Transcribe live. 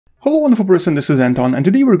Hello wonderful person, this is Anton, and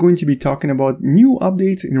today we're going to be talking about new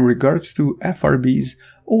updates in regards to FRBs,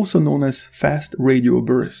 also known as fast radio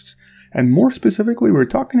bursts. And more specifically, we're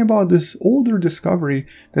talking about this older discovery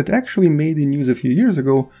that actually made the news a few years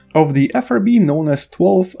ago of the FRB known as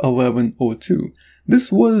 121102.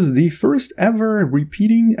 This was the first ever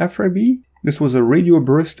repeating FRB. This was a radio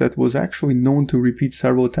burst that was actually known to repeat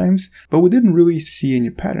several times, but we didn't really see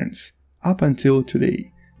any patterns up until today.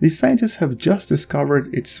 These scientists have just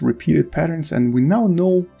discovered its repeated patterns, and we now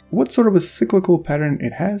know what sort of a cyclical pattern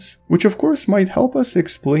it has, which of course might help us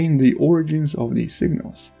explain the origins of these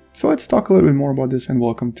signals. So let's talk a little bit more about this, and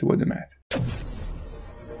welcome to What the Math.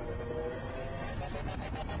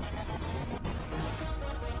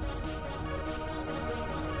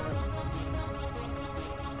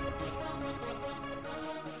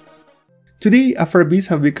 Today, FRBs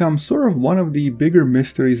have become sort of one of the bigger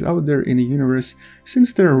mysteries out there in the universe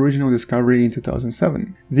since their original discovery in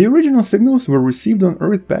 2007. The original signals were received on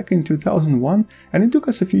Earth back in 2001, and it took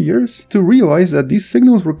us a few years to realize that these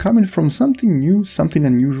signals were coming from something new, something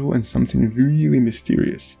unusual, and something really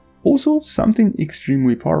mysterious. Also, something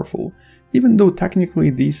extremely powerful, even though technically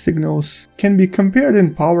these signals can be compared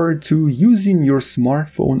in power to using your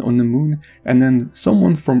smartphone on the moon and then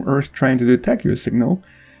someone from Earth trying to detect your signal.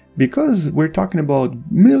 Because we're talking about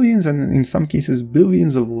millions and in some cases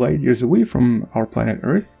billions of light years away from our planet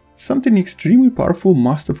Earth, something extremely powerful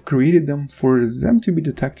must have created them for them to be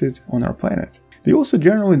detected on our planet. They also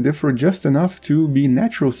generally differ just enough to be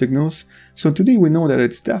natural signals, so today we know that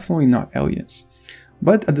it's definitely not aliens.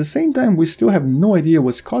 But at the same time, we still have no idea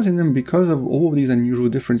what's causing them because of all of these unusual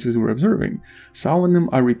differences we're observing. Some of them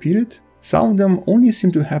are repeated, some of them only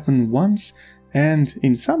seem to happen once, and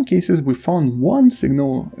in some cases we found one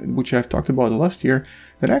signal, which I've talked about last year,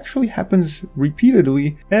 that actually happens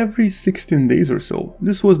repeatedly every 16 days or so.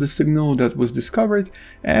 This was the signal that was discovered,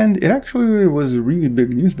 and it actually was really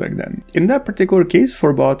big news back then. In that particular case, for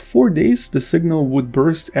about 4 days, the signal would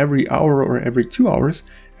burst every hour or every 2 hours,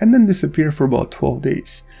 and then disappear for about 12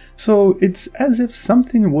 days. So it's as if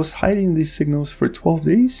something was hiding these signals for 12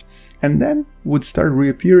 days, and then would start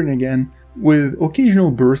reappearing again, with occasional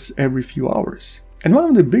bursts every few hours. And one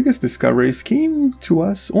of the biggest discoveries came to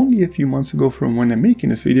us only a few months ago from when I'm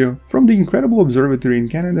making this video, from the incredible observatory in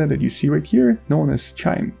Canada that you see right here, known as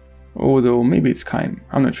CHIME. Although maybe it's KIME,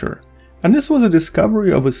 I'm not sure. And this was a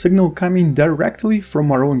discovery of a signal coming directly from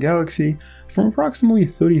our own galaxy from approximately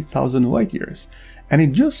 30,000 light years. And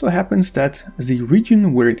it just so happens that the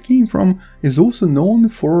region where it came from is also known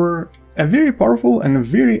for a very powerful and a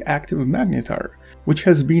very active magnetar, which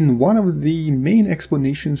has been one of the main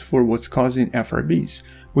explanations for what's causing FRBs.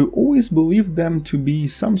 We always believed them to be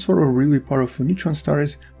some sort of really powerful neutron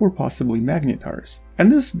stars or possibly magnetars.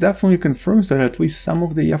 And this definitely confirms that at least some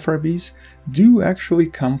of the FRBs do actually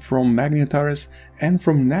come from magnetars and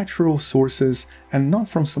from natural sources and not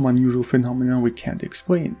from some unusual phenomenon we can't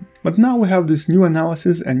explain. But now we have this new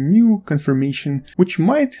analysis and new confirmation which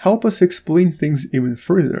might help us explain things even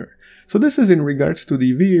further. So this is in regards to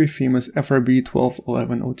the very famous FRB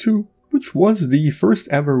 121102, which was the first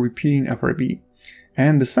ever repeating FRB.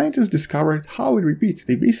 And the scientists discovered how it repeats.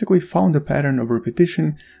 They basically found a pattern of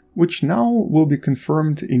repetition, which now will be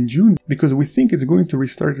confirmed in June because we think it's going to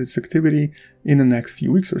restart its activity in the next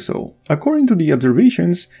few weeks or so. According to the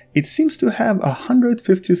observations, it seems to have a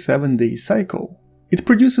 157-day cycle. It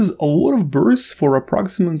produces a lot of bursts for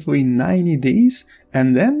approximately 90 days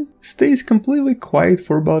and then stays completely quiet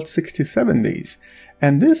for about 67 days.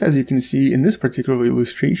 And this, as you can see in this particular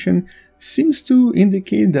illustration, seems to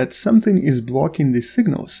indicate that something is blocking these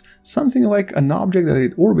signals. Something like an object that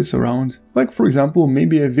it orbits around, like for example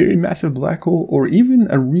maybe a very massive black hole or even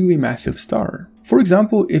a really massive star. For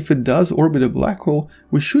example, if it does orbit a black hole,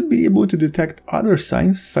 we should be able to detect other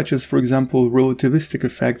signs, such as for example relativistic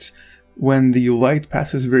effects, when the light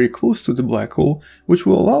passes very close to the black hole, which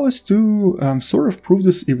will allow us to sort of prove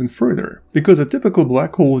this even further. Because a typical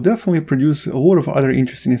black hole will definitely produce a lot of other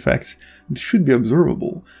interesting effects that should be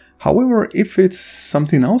observable. However, if it's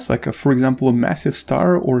something else, like for example a massive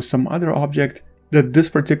star or some other object that this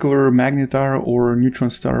particular magnetar or neutron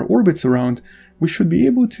star orbits around, we should be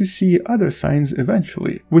able to see other signs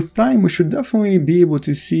eventually. With time, we should definitely be able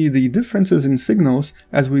to see the differences in signals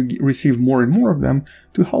as we receive more and more of them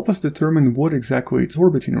to help us determine what exactly it's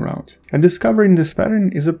orbiting around. And discovering this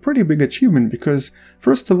pattern is a pretty big achievement because,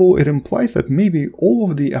 first of all, it implies that maybe all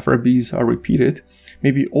of the FRBs are repeated,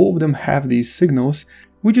 maybe all of them have these signals.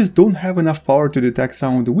 We just don't have enough power to detect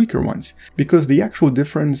some of the weaker ones, because the actual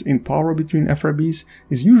difference in power between FRBs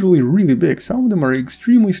is usually really big. Some of them are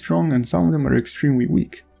extremely strong and some of them are extremely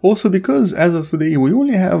weak. Also because as of today we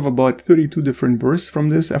only have about 32 different bursts from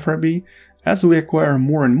this FRB, as we acquire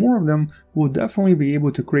more and more of them, we'll definitely be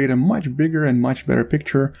able to create a much bigger and much better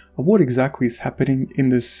picture of what exactly is happening in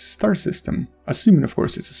this star system, assuming of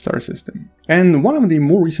course it's a star system. And one of the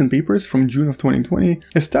more recent papers from June of 2020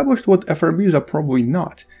 established what FRBs are probably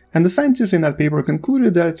not, and the scientists in that paper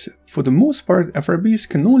concluded that, for the most part, FRBs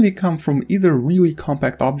can only come from either really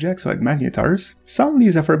compact objects like magnetars. Some of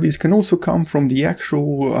these FRBs can also come from the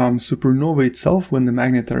actual supernova itself when the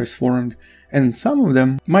magnetar is formed, and some of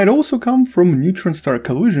them might also come from neutron star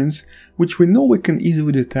collisions, which we know we can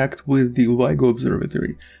easily detect with the LIGO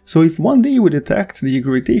observatory. So if one day we detect the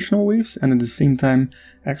gravitational waves and at the same time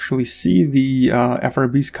actually see the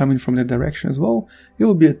FRBs coming from that direction as well, it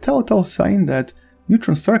will be a telltale sign that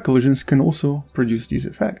neutron star collisions can also produce these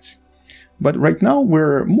effects. But right now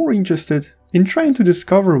we're more interested in trying to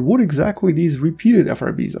discover what exactly these repeated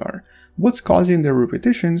FRBs are, what's causing their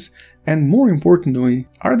repetitions, and more importantly,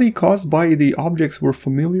 are they caused by the objects we're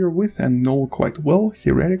familiar with and know quite well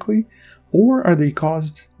theoretically, or are they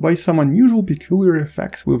caused by some unusual peculiar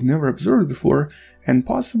effects we've never observed before, and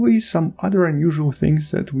possibly some other unusual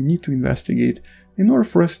things that we need to investigate in order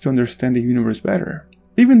for us to understand the universe better.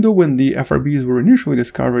 Even though when the FRBs were initially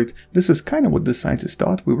discovered, this is kind of what the scientists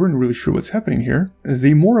thought, we weren't really sure what's happening here,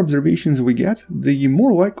 the more observations we get, the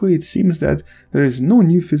more likely it seems that there is no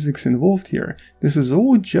new physics involved here. This is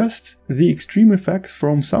all just the extreme effects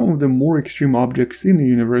from some of the more extreme objects in the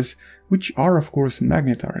universe, which are of course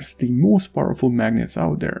magnetars, the most powerful magnets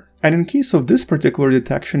out there. And in case of this particular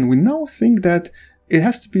detection, we now think that it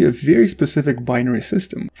has to be a very specific binary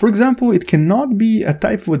system. For example, it cannot be a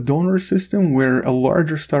type of a donor system where a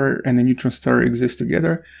larger star and a neutron star exist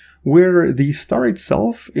together, where the star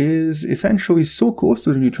itself is essentially so close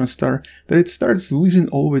to the neutron star that it starts losing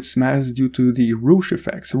all of its mass due to the Roche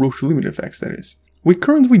effects, Roche limit effects that is. We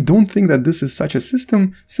currently don't think that this is such a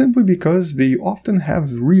system simply because they often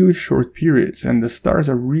have really short periods and the stars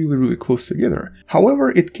are really close together.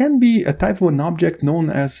 However, it can be a type of an object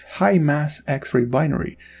known as high mass X-ray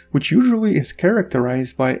binary, which usually is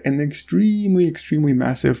characterized by an extremely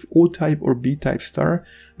massive O-type or B-type star,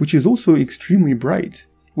 which is also extremely bright.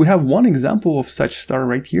 We have one example of such star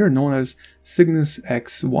right here known as Cygnus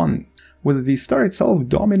X1, with the star itself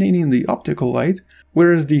dominating the optical light,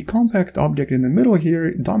 whereas the compact object in the middle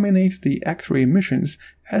here dominates the X-ray emissions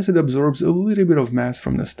as it absorbs a little bit of mass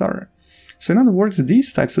from the star. So in other words,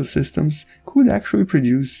 these types of systems could actually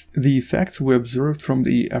produce the effects we observed from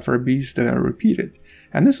the FRBs that are repeated.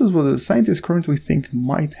 And this is what the scientists currently think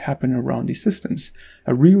might happen around these systems.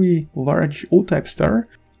 A really large O-type star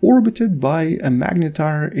orbited by a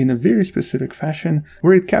magnetar in a very specific fashion,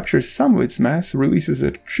 where it captures some of its mass, releases a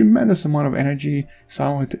tremendous amount of energy,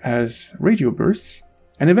 silent as radio bursts,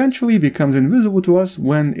 and eventually becomes invisible to us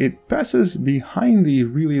when it passes behind the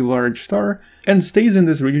really large star and stays in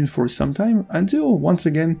this region for some time until once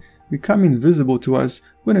again becoming visible to us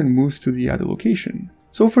when it moves to the other location.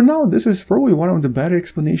 So for now, this is probably one of the better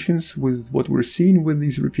explanations with what we're seeing with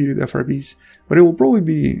these repeated FRBs, but it will probably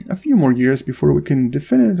be a few more years before we can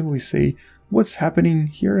definitively say what's happening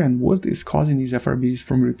here and what is causing these FRBs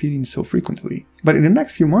from repeating so frequently. But in the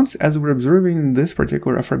next few months, as we're observing this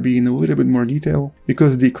particular FRB in a little bit more detail,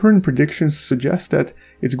 because the current predictions suggest that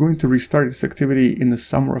it's going to restart its activity in the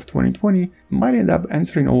summer of 2020, might end up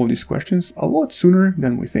answering all of these questions a lot sooner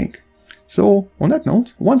than we think. So, on that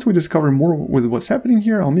note, once we discover more with what's happening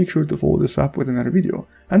here, I'll make sure to follow this up with another video.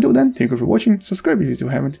 Until then, thank you for watching, subscribe if you still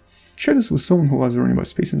haven't, share this with someone who loves learning about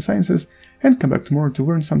space and sciences, and come back tomorrow to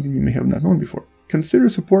learn something you may have not known before. Consider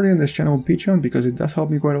supporting this channel on Patreon because it does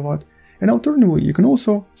help me quite a lot, and alternatively, you can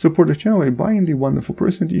also support this channel by buying the Wonderful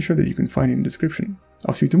Person t-shirt that you can find in the description.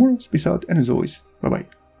 I'll see you tomorrow, peace out, and as always, bye bye.